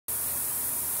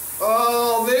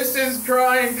Oh, this is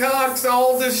Cryin Cox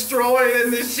all destroyed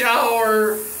in the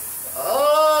shower.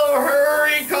 Oh,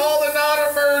 hurry, call the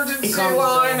non-emergency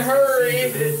line,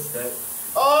 hurry.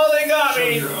 Oh, they got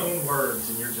me. Your own words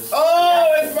and you're just...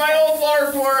 Oh, it's my own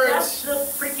LARP words. That's the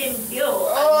freaking deal.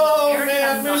 Oh,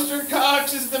 man, Mr.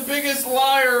 Cox is the biggest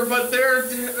liar, but they're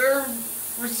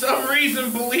for some reason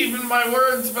believing my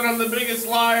words, but I'm the biggest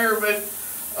liar, but...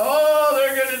 Oh,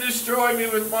 they're gonna destroy me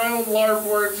with my own LARP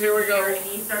words. Here we go. And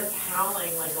he starts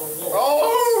howling like a wolf.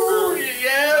 Oh,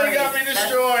 yeah, they got me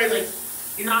destroyed. Like,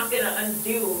 you're not gonna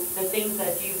undo the things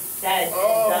that you've said and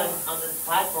done on this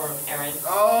platform, Aaron.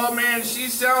 Oh man, she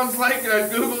sounds like a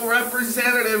Google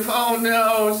representative. Oh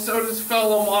no, so does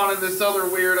Fellowmon and this other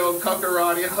weirdo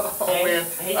Cuckarati. Oh man,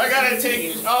 I gotta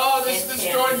take. Oh, this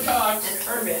destroyed Cox.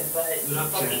 And Urban, but you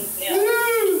fucking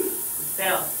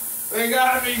failed. They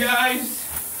got me, guys.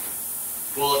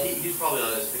 Well, he's probably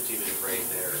on his 15-minute break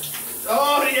there.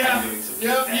 Oh yeah,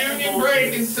 yep, union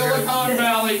break in Silicon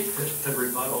Valley. To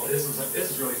rebuttal, this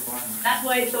is really fun. That's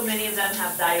why so many of them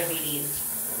have diabetes.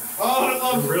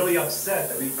 Oh, I'm really upset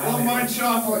that we finally... Oh, my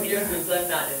chocolate, yeah. I'm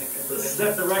not in a good mood. Let's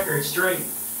set the record straight.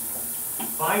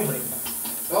 Finally.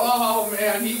 Oh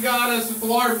man, he got us with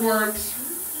LARP works.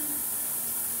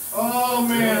 Oh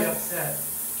man. Really upset.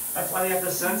 That's why they have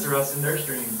to censor us in their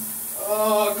streams.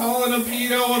 Oh, calling a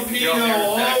pedo a pedo.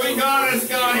 Oh, we got us,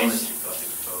 guys.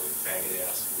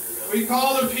 We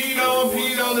called a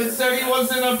pedo that said he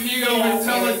wasn't a pedo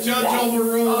until a judge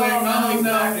overruled him. Oh, no.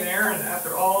 Back in Aaron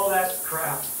after all that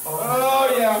crap.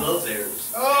 Oh, yeah.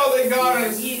 Oh, they got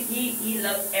us. He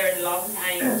loved Aaron a long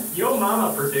time. Yo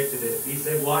mama predicted it. He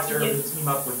said, watch Urban team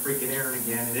up with freaking Aaron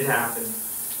again, and it happened.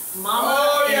 Mama.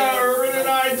 Oh, yeah, Urban and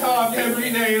I talk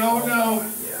every day. Oh, no.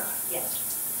 Yeah. Yes.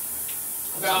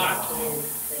 God.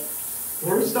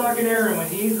 We're stalking Aaron when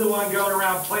he's the one going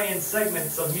around playing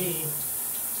segments of me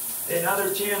in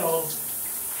other channels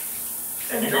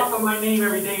and dropping my name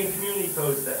every day in community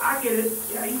posts. I get it.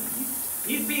 Yeah,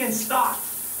 he's being stalked.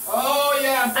 Oh,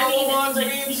 yeah, I mean, Fellowmon's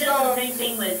like, being he does stalked. the same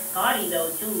thing with Scotty,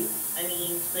 though, too. I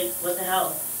mean, like, what the hell?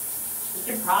 What's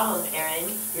your problem,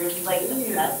 Aaron? You're just, like,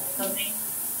 obsessed with something?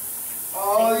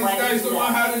 Oh, these guys don't know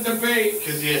how to debate.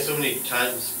 Because he has so many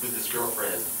times with his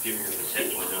girlfriend giving her the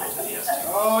 10 windows that he has to.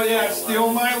 Oh, yeah,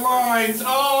 steal my lines.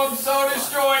 Oh, I'm so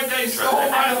destroyed. They stole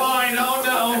my line. Oh,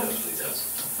 no.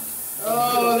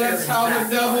 Oh, that's how the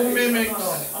devil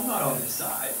mimics. I'm not on his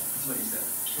side. That's what he said.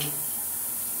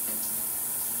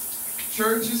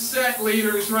 Church is set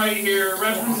leaders right here,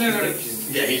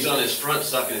 representatives. Yeah, he's on his front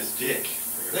sucking his dick.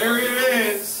 There it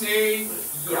is, see?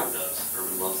 Urban does.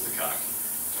 Urban loves the cock.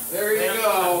 There you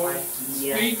go.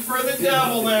 Speak for the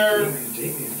devil there.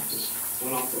 Jamie just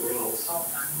went off the rails.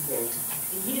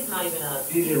 He's not even a...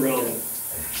 He's irrelevant.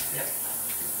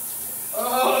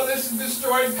 Oh, this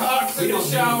destroyed Cox in the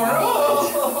shower.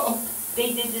 Oh.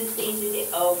 They did this, they did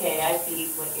it. Okay, I see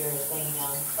what you're saying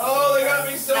now. Oh, they got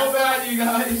me so bad, you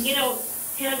guys. You know,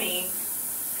 Tammy,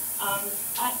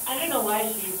 I don't know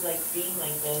why she's, like, being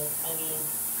like this. I mean,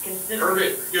 considering...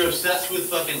 Urban, you're obsessed with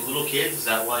fucking little kids? Is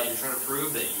that why you're trying to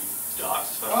prove that you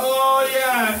doxed fucking... Oh,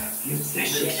 yeah. The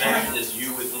obsession is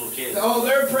you with little kids. Oh,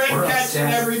 they're prank catching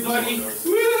everybody.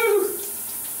 Woo!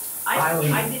 I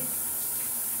did...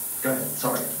 Go ahead,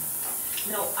 sorry.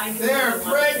 No, I do. They're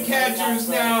prank catchers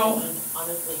now.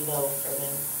 Honestly, though,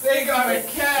 Urban. They got a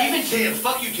cat. Even Tams,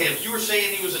 fuck you, Tams. You were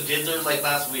saying he was a diddler like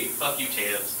last week. Fuck you,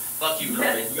 Tams. Fuck you,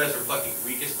 Urban. You guys are fucking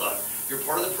weak as fuck. You're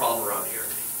part of the problem around here.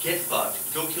 Get fucked.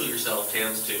 Go kill yourself,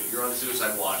 Tams, too. You're on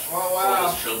suicide watch. Oh, wow.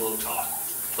 This showload talk.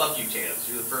 Fuck you, Tams.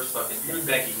 You're the first fucking... You and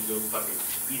Becky can go fucking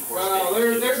eat horse. Wow,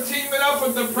 they're teaming up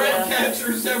with the prank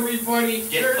catchers, everybody.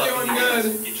 They're doing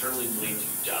good. Eternally bleed to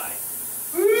die.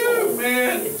 Woo,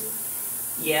 man.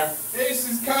 Yeah.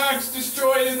 Aces Cox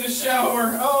destroyed in the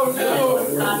shower. Oh, no.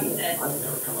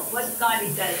 What Scotty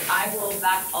said, I will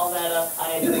back all that up.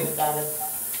 I agree with that.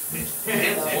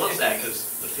 Tams wants that because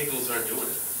the pickles aren't doing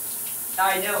it.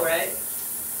 I know, right?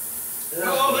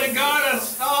 Oh, they got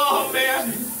us. Oh,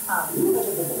 man.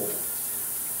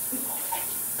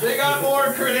 They got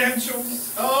more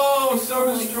credentials. Oh, so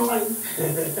destroyed.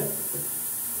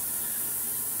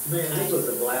 Man, this was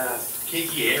a blast.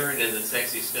 Kinky Aaron and the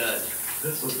sexy stud.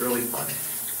 This was really fun.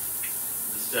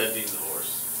 The stud being the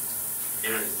horse.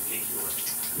 Aaron is the kinky one.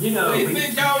 You know, They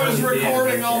think I was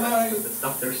recording all night. The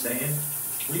stuff they're saying,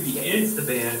 we'd be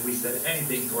insta-banned if we said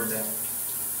anything toward that.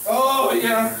 Oh,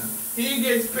 yeah. He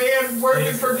gets banned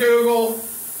working for Google.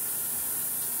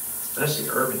 Especially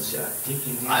Urban Chat.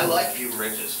 I like you,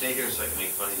 Richard. Stay here so I can make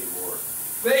fun of you more.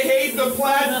 They hate the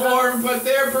platform, but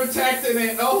they're protecting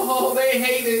it. Oh, they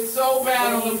hate it so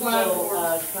bad on the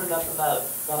platform. Turned up about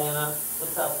Diana.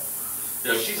 What's up?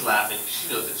 No, she's laughing.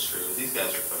 She knows it's true. These guys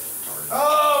are fucking retarded.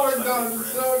 Oh, we're done.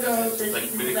 So done. It's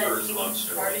like miniatures on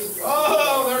steroids.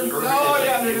 Oh, they're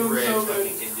yeah, they're doing so good.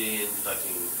 Fucking Indian,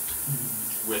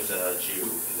 fucking with a Jew,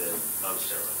 and then on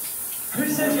steroids. Who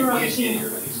says we're on a team?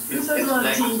 Who says we're on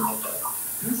a team?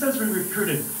 Who says we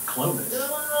recruited Clovis?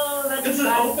 Oh, that's It's an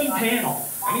open panel.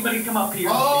 Anybody come up here?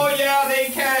 Oh, yeah, they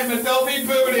can, but they'll be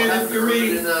booted if you're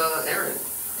me. And Aaron.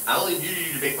 I only muted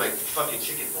you to make my fucking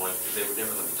chicken point because they would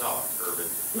never let me talk, Urban.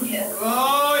 Yeah.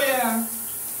 Oh, yeah.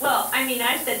 Well, I mean,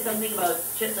 I said something about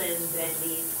chitlins and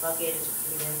these fucking,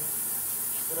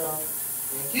 little...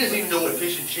 He doesn't even know what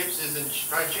fish and chips is and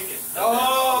fried chicken.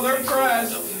 Oh, they're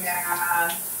pressed.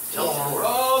 Yeah. Tell us more.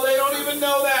 Oh, they don't even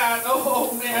know that.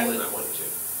 Oh, man. I wanted to.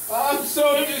 I'm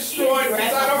so destroyed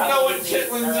because I don't know what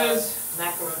chitlins is.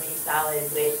 Macaroni salad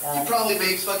with, He probably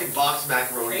makes fucking box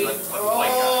macaroni like a fucking white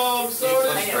guy. Oh, I'm so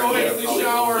destroyed in the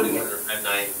shower. At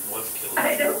night, wants to kill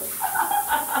I him. know.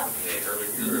 Okay, Urban,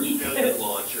 you're a failure to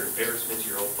launch. You're an embarrassment to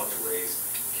your own fucking race.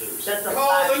 Kill yourself. That's a Call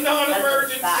fact. the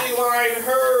non-emergency line,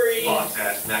 hurry! Box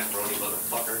ass macaroni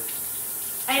motherfucker.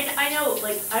 And I know,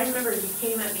 like, I remember he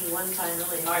came at me one time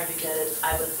really hard because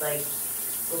I was, like,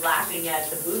 laughing at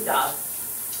the boondocks.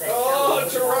 Oh,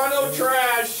 Toronto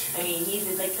trash! I mean, he's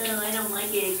just like, oh, I don't like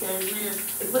it because,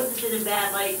 it puts us in a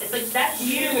bad light. It's like, that's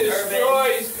She you, Urban.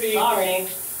 destroys people. Sorry,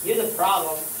 you're the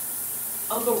problem.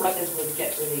 Uncle Ruckus would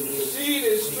get rid of you. She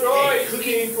destroys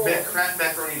people. Kraft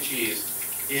macaroni and cheese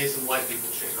is some white people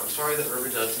shit. I'm sorry that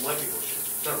Urban does some white people shit.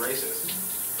 It's not racist.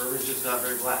 Urban's just not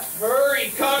very black.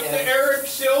 Hurry, come to Eric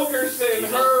Silkerson, He's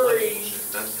not white hurry! people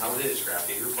shit. That's how it is,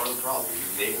 Crafty. You're part of the problem.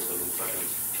 You enabled them and fucking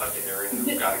cut to Aaron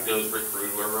and got to go to Rick Rude,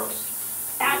 whoever else.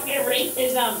 Stop your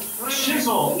racism.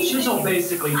 Shizzle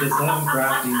basically disowned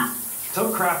Crafty.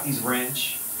 Took Crafty's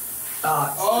wrench.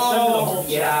 Oh,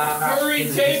 yeah. Hurry,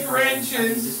 take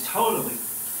wrenches. Just totally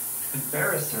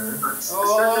embarrassed her.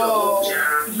 Oh.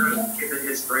 Given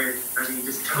his brain, I mean,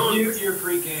 just totally. You're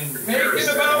freaking. Make it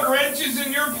about wrenches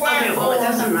in your Okay, well, it platform.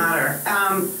 doesn't matter.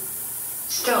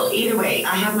 Still, either way,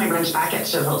 I have my wrench back at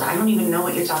Shizzle's. I don't even know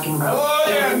what you're talking about. Oh,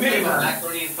 yeah, Maybe. maybe.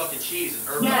 Macaroni and fucking cheese and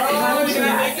Urban. Yeah, Oh, prior to yeah,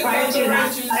 that, make it prior about to the that,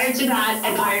 wrenches. prior to that,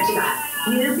 and prior to that.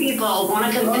 You people want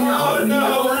to come in Oh,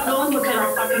 no. Go and look at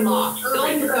our fucking law. Go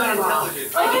and look at our law.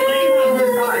 Intelligent. I can have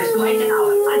her charged right now.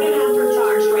 I can have her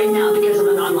charged right now because of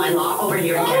an online law over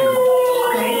here in Canada.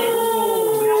 Okay?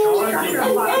 Shut your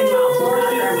fucking mouth.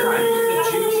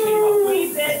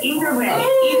 Either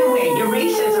way, your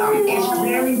racism is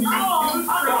very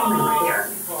prominent here.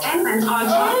 And then on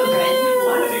top of it,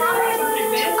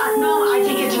 no, I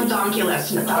think it's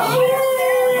ridiculous.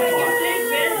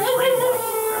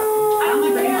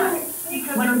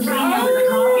 When I'm sitting here with a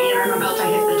coffee and I'm about to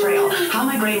hit the trail, how am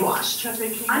I brainwashed?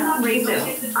 I'm not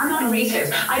racist. I'm not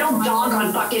racist. I don't dog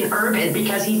on fucking Urban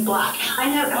because he's black. I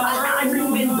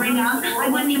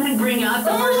wouldn't even bring up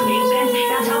the First Nations.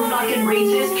 That's how fucking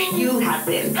racist you have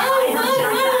been. I have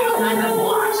sat back and I have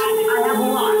watched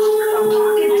from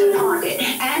pocket to pocket.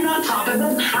 And on top of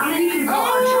it, how many people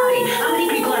are chatting? How many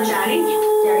people are chatting?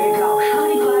 There you go. How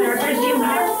many flat earthers do you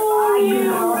have?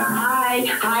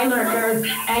 Hi, lurkers.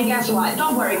 And guess what?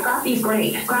 Don't worry, Crafty's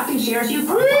great. Crafty shares you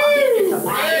from pocket to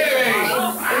pocket.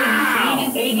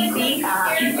 ABC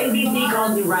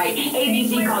called you right.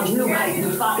 ABC called you right,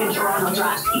 you fucking Toronto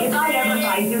trash. If I ever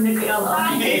find you, Nicola,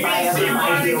 if I ever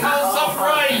find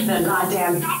you, the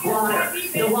goddamn water,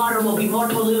 the water will be more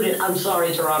polluted. I'm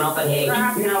sorry, Toronto, but hey,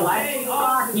 you know what?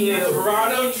 Fuck you.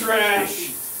 Toronto trash.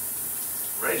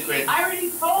 Right, Quinn. I already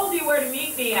told you where to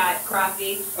meet me at,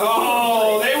 Crafty.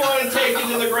 Oh, they want to take it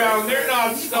to the ground. They're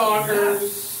not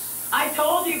stalkers. I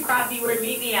told you, Crafty, where to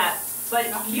meet me at, but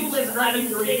you live in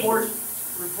the city.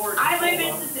 I live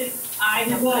in the city. I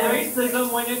know.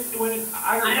 Racism when it's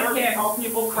I don't care. Call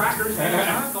people crackers and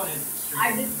not on it.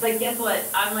 I just, like, guess what?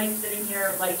 I'm, like, sitting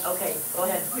here, like, okay, go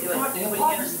ahead, do it. What are you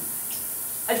gonna...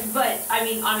 But, I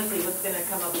mean, honestly, what's gonna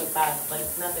come up with that? Like,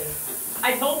 nothing.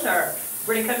 I told her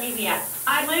where to come meet me at.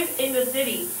 I live in the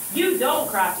city. You don't,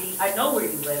 Crafty. I know where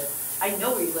you live. I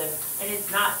know where you live. And it's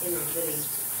not in the city.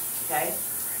 Okay?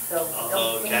 So,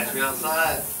 don't Catch me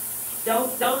outside.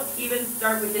 Don't even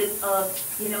start with this,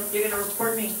 you're gonna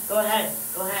report me. Go ahead.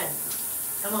 Go ahead.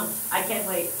 Come on. I can't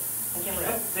wait. I can't wait.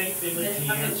 Same thing with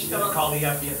Tia. She's gonna call the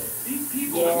FBI. These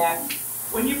people, Yeah.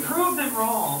 when you prove them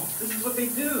wrong, this is what they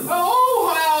do.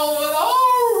 Oh,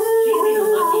 She's even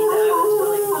lucky that I was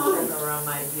hello. willing to turn around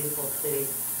my beautiful city.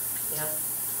 Yeah.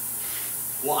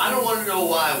 Well, I don't want to know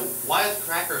why. Why is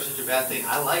cracker such a bad thing?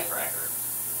 I like cracker.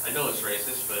 I know it's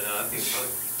racist, but I think it's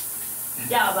funny.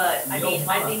 Yeah, but I mean,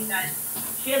 I think that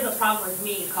she has a problem with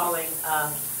me calling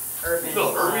Urban.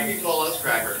 No, Urban can call us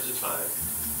crackers. It's fine.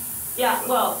 Yeah,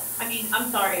 well, I mean, I'm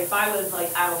sorry. If I was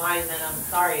like out of line, then I'm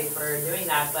sorry for doing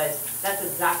that. But that's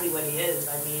exactly what he is.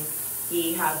 I mean,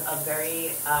 he has a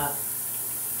very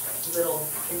little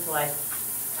intellect.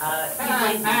 He's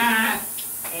lazy.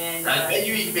 And I bet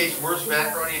you he makes worse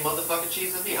macaroni and motherfucking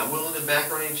cheese than me. I'm willing to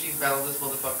macaroni and cheese battle this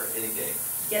motherfucker any day.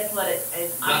 Guess what?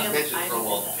 Not to mention throw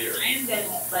off the fear. I am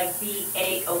gonna like be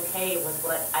okay with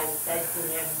what I said to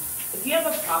him. If you have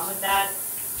a problem with that,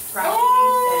 probably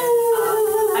then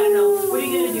I don't know. What are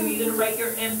you gonna do? You gonna write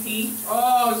your MP?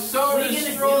 Oh, so What are you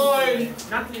destroyed. gonna do? You're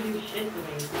not gonna do shit to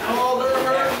me. Oh, they're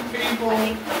hurting people.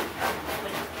 I think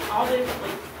like all this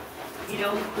like you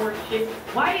know court shit.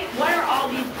 Why are all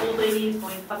these old ladies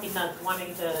going fucking nuts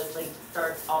wanting to like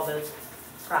start all this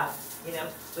crap? You know,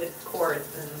 with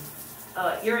courts and.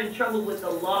 You're in trouble with the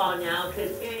law now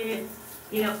because,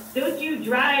 you know, don't you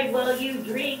drive while you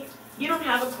drink? You don't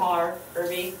have a car,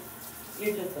 Irving.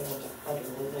 You're just a bunch of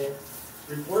fucking losers.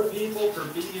 Report people for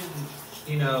being,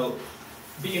 you know,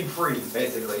 being free,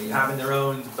 basically, having their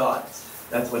own thoughts.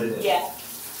 That's what it is. Yeah.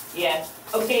 Yeah.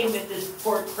 Okay, Mrs.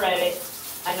 Port Credit.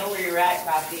 I know where you're at,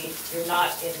 Crafty. You're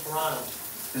not in Toronto.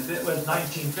 If it was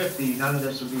 1950, none of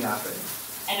this would be happening.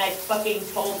 And I fucking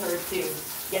told her to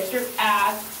get your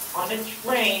ass on a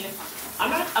train. I'm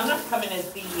not coming to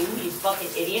see you, you fucking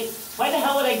idiot. Why the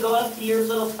hell would I go up to your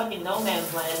little fucking no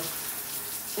man's land?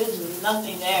 There's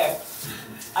nothing there.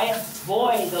 I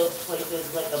avoid those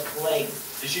places like a plague.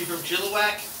 Is she from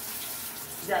Chilliwack?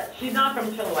 Yeah, she's not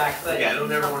from Chilliwack, but Yeah, I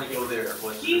don't ever want to go there.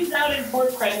 She's out in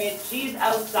Port Credit. She's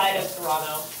outside of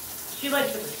Toronto. She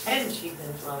likes to pretend she's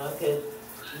in Toronto because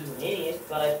she's an idiot.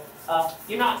 But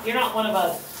you're not one of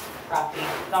us, Crafty.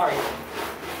 Sorry.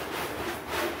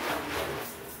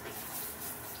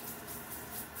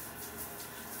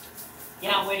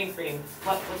 Yeah, I'm waiting for you.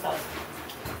 What's up?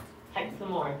 Text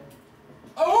some more.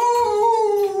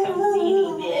 Oh! Come see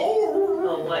me, bitch.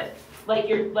 Oh, what? Like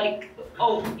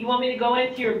you want me to go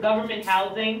into your government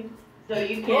housing so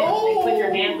you can like, put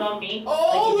your hands on me?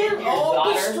 Oh, like you did they're to your all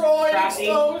daughter, destroyed, Crafty?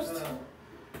 exposed.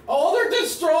 Oh, they're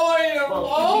destroying them. Well,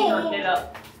 she beat her kid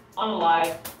up on a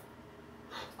lie.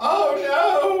 Oh,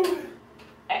 no.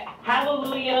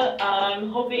 Hallelujah, I'm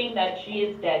hoping that she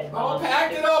is dead. Oh,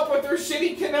 packed it up with her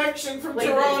shitty connection from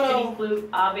Toronto. Flute,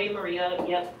 Ave Maria,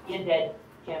 yep, you're dead,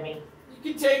 Tammy.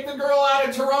 You can take the girl out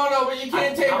of Toronto, but you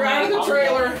can't take her out of the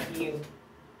trailer. You,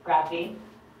 Crafty.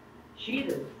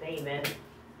 She's insane, man.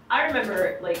 I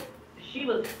remember, like, she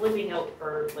was flipping out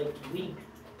for, like, weeks.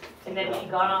 And then she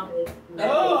got on this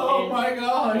medication. Oh, my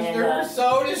gosh, they're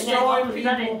so destroying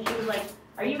people. And then all of a sudden, she was like,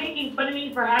 are you making fun of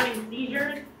me for having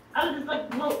seizures? I was just like,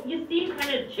 well, you seem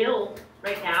kind of chill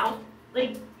right now.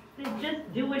 Like,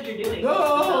 just do what you're doing.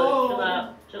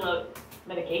 No. Chill out.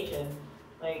 Medication.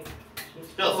 Like,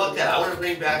 No, fuck that. I want to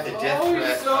bring back the death Oh, threat,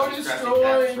 he's so fucking Crafty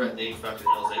destroyed. Cat threatening fucking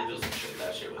Hells Angels and shit.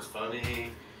 That shit was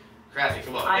funny. Crafty,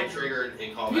 come on, get triggered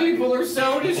and call back. People are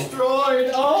so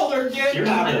destroyed. Oh, they're getting. You're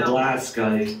having a blast,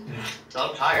 Scotty.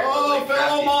 I'm tired. Oh, but, like,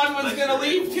 Felomon was gonna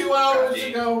leave 2 hours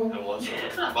ago. I want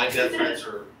some. My death threats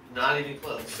are not even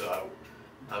close, so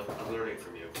I'm learning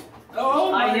from you. Oh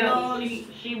my I know. gosh.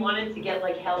 She wanted to get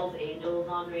like Hell's Angels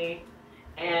on me,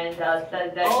 and said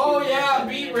that. Oh she was yeah, gonna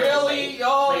be be really. like,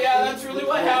 Oh like, yeah, that's really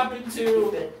what happened too.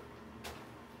 Stupid.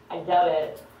 I doubt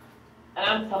it. And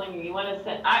I'm telling you, you want to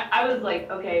send. I was like,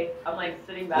 okay, I'm like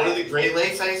sitting back. One of the Great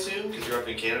Lakes, I assume, because you're up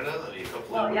in Canada. I mean, a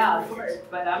couple Well, of yeah, of course.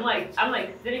 But I'm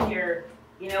like sitting here,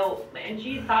 you know, and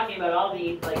she's talking about all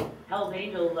these like Hell's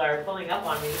Angels are pulling up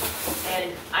on me,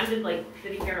 and I'm just like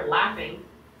sitting here laughing,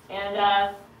 and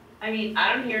I mean,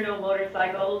 I don't hear no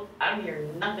motorcycles. I don't hear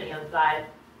nothing outside.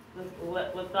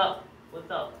 What's up?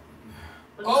 What's up?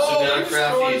 Oh, So now they're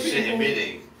Crafty is destroying people.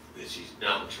 admitting that she's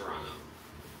not in Toronto.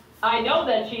 I know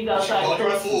that she's She outside. called you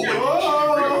a fool. Like,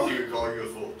 Oh. she agreed with you calling you a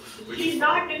fool. Which She's is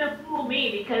not gonna fool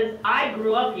me because I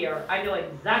grew up here. I know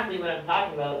exactly what I'm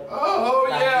talking about. Oh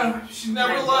yeah, she And I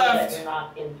never know that left. You're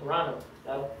not in Toronto,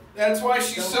 so. That's why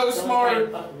she's so don't smart. try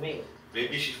and fuck with me.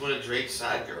 Maybe she's one of Drake's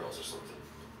side girls or something.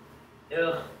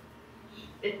 Ugh.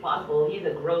 It's possible. He's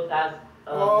a gross ass.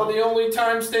 Oh, the only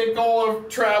time St. Olaf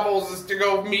travels is to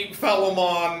go meet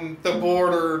Felomon, the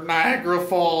border, Niagara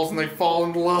Falls, and they fall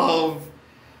in love.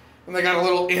 And they got a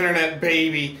little internet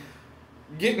baby.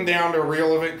 Getting down to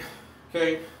real of it,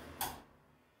 okay?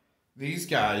 These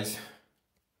guys,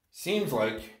 seems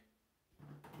like,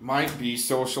 might be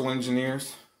social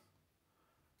engineers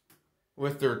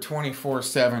with their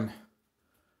 24/7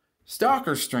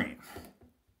 stalker stream.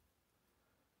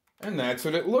 And that's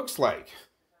what it looks like.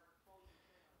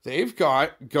 they've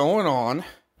got going on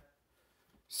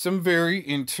some very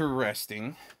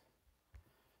interesting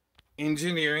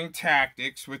engineering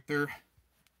tactics with their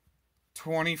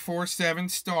 24/7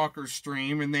 stalker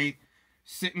stream, and they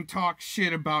sit and talk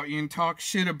shit about you and talk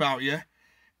shit about you.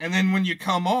 And then when you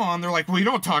come on, they're like, we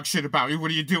don't talk shit about you.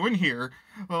 What are you doing here?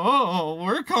 Oh,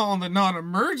 we're calling the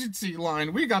non-emergency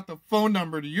line. We got the phone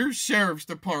number to your sheriff's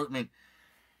department.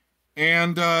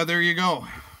 And there you go.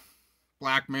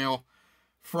 Blackmail,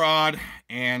 fraud,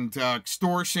 and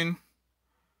extortion,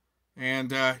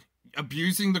 and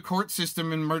abusing the court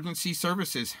system and emergency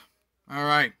services. All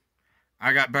right.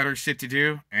 I got better shit to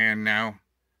do, and now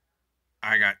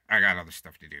I got other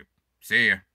stuff to do. See ya.